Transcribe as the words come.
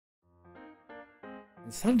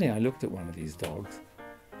Suddenly I looked at one of these dogs.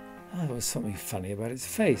 Oh, there was something funny about its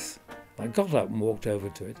face. I got up and walked over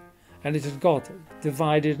to it, and it had got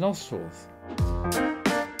divided nostrils.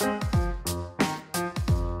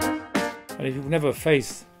 And if you've never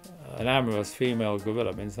faced an amorous female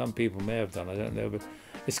gorilla, I mean, some people may have done, I don't know, but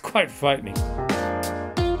it's quite frightening.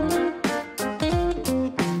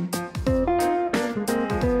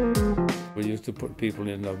 We used to put people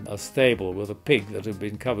in a stable with a pig that had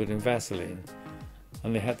been covered in Vaseline,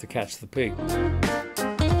 and they had to catch the pig.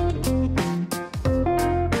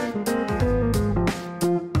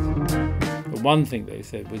 The one thing they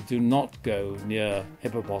said was, do not go near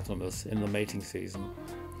hippopotamus in the mating season.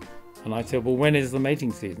 And I said, well, when is the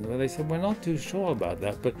mating season? Well, they said, we're not too sure about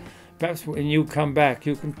that, but perhaps when you come back,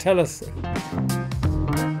 you can tell us.